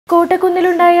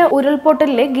കോട്ടക്കുന്നിലുണ്ടായ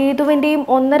ഉരുൾപൊട്ടലിലെ ഗീതുവിന്റെയും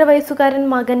 1.5 വയസ്സുകാരൻ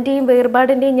മകന്റെയും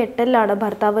വേർപാടിന്റെയും ഞെട്ടലിലാണ്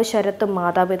ഭർത്താവ് ശരത്തും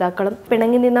മാതാപിതാക്കളും.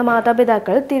 പിണങ്ങി നിന്ന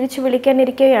മാതാപിതാക്കൾ തിരിച്ചു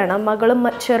വിളിക്കാനിരിക്കെയാണ് മകളും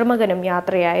ചെറുമകനും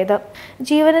യാത്രയായത്.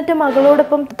 ജീവനറ്റ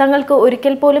മകളോടൊപ്പം തങ്ങൾക്ക്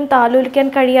ഒരിക്കൽ പോലും താലോലിക്കാൻ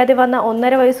കഴിയാതെ വന്ന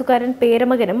 1.5 വയസ്സുകാരൻ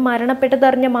പേരമകനും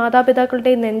മരണപ്പെട്ടതറിഞ്ഞ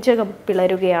മാതാപിതാക്കളുടെ നെഞ്ചകം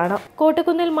പിളരുകയാണ്.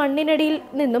 കോട്ടക്കുന്നിൽ മണ്ണിനടിയിൽ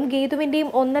നിന്നും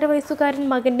ഗീതുവിന്റെയും 1.5 വയസ്സുകാരൻ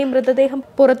മകന്റെയും മൃതദേഹം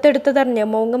പുറത്തെടുത്തതറിഞ്ഞ്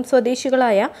മോങ്ങം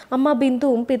സ്വദേശികളായ അമ്മ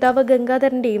ബിന്ദുവും പിതാവ്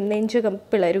ഗംഗാധരന്റെയും നെഞ്ചകം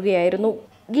പിളരുകയായിരുന്നു.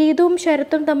 ഗീതുവും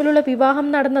ശരത്തും തമ്മിലുള്ള വിവാഹം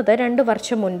നടന്നത് 2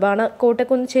 വർഷം മുൻപാണ്.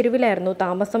 കോട്ടക്കുന്ന് ചെരുവിലായിരുന്നു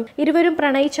താമസം. ഇരുവരും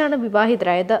പ്രണയിച്ചാണ്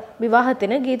വിവാഹിതരായത്.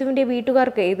 വിവാഹത്തിന് ഗീതുവിന്റെ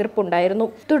വീട്ടുകാർക്ക് എതിർപ്പുണ്ടായിരുന്നു.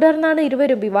 തുടർന്നാണ്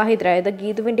ഇരുവരും വിവാഹിതരായത്.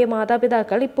 ഗീതുവിന്റെ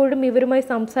മാതാപിതാക്കൾ ഇപ്പോഴും ഇവരുമായി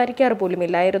സംസാരിക്കാറ്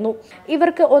പോലുമില്ലായിരുന്നു.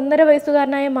 ഇവർക്ക് 1.5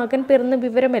 വയസ്സുകാരനായ മകൻ പിറന്ന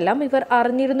വിവരമെല്ലാം ഇവർ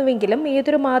അറിഞ്ഞിരുന്നുവെങ്കിലും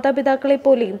ഏതൊരു മാതാപിതാക്കളെ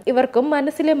പോലെയും ഇവർക്കും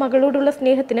മനസ്സിലെ മകളോടുള്ള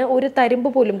സ്നേഹത്തിന് ഒരു തരിമ്പ്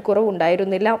പോലും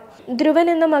കുറവുണ്ടായിരുന്നില്ല. ധ്രുവൻ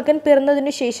എന്ന മകൻ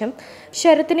പിറന്നതിനു ശേഷം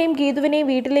ശരത്തിനെയും ഗീതുവിനെയും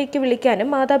വീട്ടിലേക്ക് വിളിക്കാനും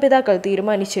മാതാപിതാക്കൾ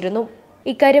തീരുമാനിച്ചിരുന്നു.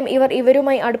 ഇക്കാര്യം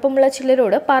ഇവരുമായി അടുപ്പമുള്ള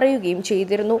ചിലരോട് പറയുകയും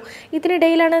ചെയ്തിരുന്നു.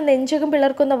 ഇതിനിടയിലാണ് നെഞ്ചകം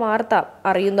പിളർക്കുന്ന വാർത്ത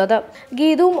അറിയുന്നത്.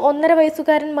 ഗീതുവും 1.5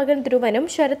 വയസ്സുകാരൻ മകൻ ധ്രുവനും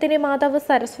ശരത്തിന്റെ മാതാവ്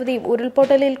സരസ്വതിയും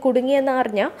ഉരുൾപൊട്ടലിൽ കുടുങ്ങിയെന്ന്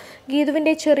അറിഞ്ഞ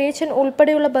ഗീതുവിന്റെ ചെറിയച്ഛൻ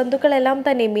ഉൾപ്പെടെയുള്ള ബന്ധുക്കളെല്ലാം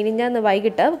തന്നെ മിനിഞ്ഞാന്ന്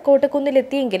വൈകിട്ട്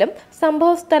കോട്ടക്കുന്നിലെത്തിയെങ്കിലും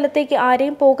സംഭവ സ്ഥലത്തേക്ക്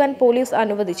ആരെയും പോകാൻ പോലീസ്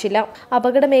അനുവദിച്ചില്ല.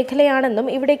 അപകട മേഖലയാണെന്നും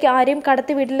ഇവിടേക്ക് ആരെയും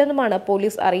കടത്തിവിടില്ലെന്നുമാണ്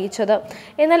പോലീസ് അറിയിച്ചത്.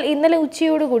 എന്നാൽ ഇന്നലെ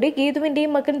ഉച്ചയോടുകൂടി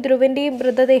ഗീതുവിന്റെയും മകൻ ധ്രുവന്റെയും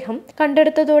മൃതദേഹം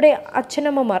കണ്ടെടുത്തതോടെ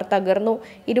അച്ഛനമ്മമാർ തകർന്നു.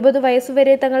 20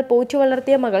 വയസ്സുവരെ തങ്ങൾ പോറ്റി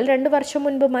വളർത്തിയ മകൾ 2 വർഷം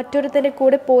മുൻപ് മറ്റൊരുത്തന്റെ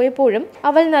കൂടെ പോയപ്പോഴും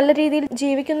അവൾ നല്ല രീതിയിൽ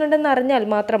ജീവിക്കുന്നുണ്ടെന്ന് അറിഞ്ഞാൽ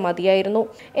മാത്രം മതിയായിരുന്നു.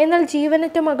 എന്നാൽ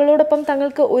ജീവനറ്റ മകളോടൊപ്പം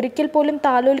തങ്ങൾക്ക് ഒരിക്കൽ പോലും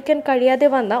താലോലിക്കാൻ കഴിയാതെ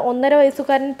വന്ന 1.5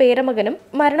 വയസ്സുകാരൻ പേരമകനും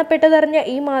മരണപ്പെട്ടതറിഞ്ഞ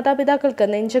ഈ മാതാപിതാക്കൾക്ക്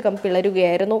നെഞ്ചകം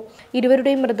പിളരുകയായിരുന്നു.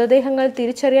 ഇരുവരുടെയും മൃതദേഹങ്ങൾ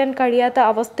തിരിച്ചറിയാൻ കഴിയാത്ത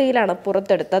അവസ്ഥയിലാണ്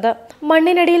പുറത്തെടുത്തത്.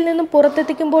 മണ്ണിനടിയിൽ നിന്നും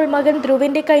പുറത്തെത്തിക്കുമ്പോൾ മകൻ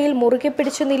ധ്രുവിന്റെ കയ്യിൽ മുറുകെ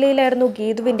പിടിച്ച നിലയിലായിരുന്നു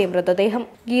ഗീതുവിന്റെ മൃതദേഹം.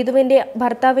 ഗീതുവിന്റെ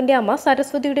ഭർത്താവിന്റെ അമ്മ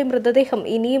സരസ്വതിയുടെ മൃതദേഹം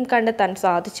ഇനിയും കണ്ടെത്താൻ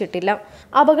സാധിച്ചിട്ടില്ല.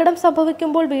 അപകടം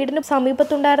സംഭവിക്കുമ്പോൾ വീടിന്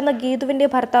സമീപത്തുണ്ടായിരുന്ന ഗീതുവിന്റെ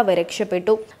ഭർത്താവ്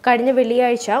രക്ഷപ്പെട്ടു. കഴിഞ്ഞ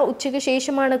വെള്ളിയാഴ്ച ഉച്ചയ്ക്ക്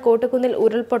ശേഷമാണ് കോട്ടക്കുന്നിൽ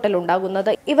ഉരുൾപൊട്ടൽ ഉണ്ടാകുന്നത്.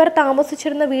 ഇവർ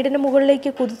താമസിച്ചിരുന്ന വീടിന്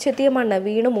മുകളിലേക്ക് കുതിച്ചെത്തിയ മണ്ണ്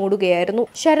വീണു മൂടുകയായിരുന്നു.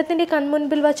 ശരത്തിന്റെ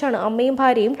കൺമുൻപിൽ വച്ചാണ് അമ്മയും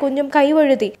ഭാര്യയും കുഞ്ഞും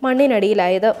കൈവഴുതി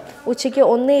മണ്ണിനടിയിലായത്. ഉച്ചയ്ക്ക്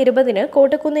 1:20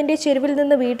 കോട്ടക്കുന്നിന്റെ ചെരുവിൽ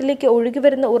നിന്ന് വീട്ടിലേക്ക്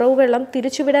ഒഴുകിവരുന്ന ഉറവുവെള്ളം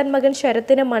തിരിച്ചുവിടാൻ മകൻ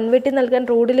ശരത്തിന് മൺവെട്ടി നൽകാൻ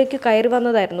റോഡിലേക്ക് കയറി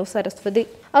വന്നതായിരുന്നു സരസ്വതി.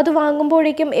 അത്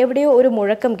വാങ്ങുമ്പോഴേക്കും എവിടെയോ ഒരു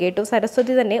മുഴക്കം കേട്ടു.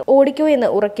 സരസ്വതി തന്നെ ഓടിക്കോ എന്ന്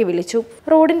ഉറക്കി വിളിച്ചു.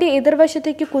 റോഡിന്റെ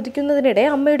എതിർവശത്തേക്ക് കുതിക്കുന്നതിനിടെ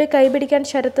അമ്മയുടെ കൈപിടിക്കാൻ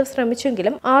ശരത്ത്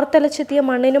ശ്രമിച്ചെങ്കിലും ആർത്തലച്ചെത്തിയ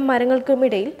മണ്ണിനും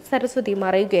മരങ്ങൾക്കുമിടയിൽ Saraswati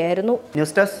മറയുകയായിരുന്നു.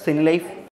 News desk Sini life.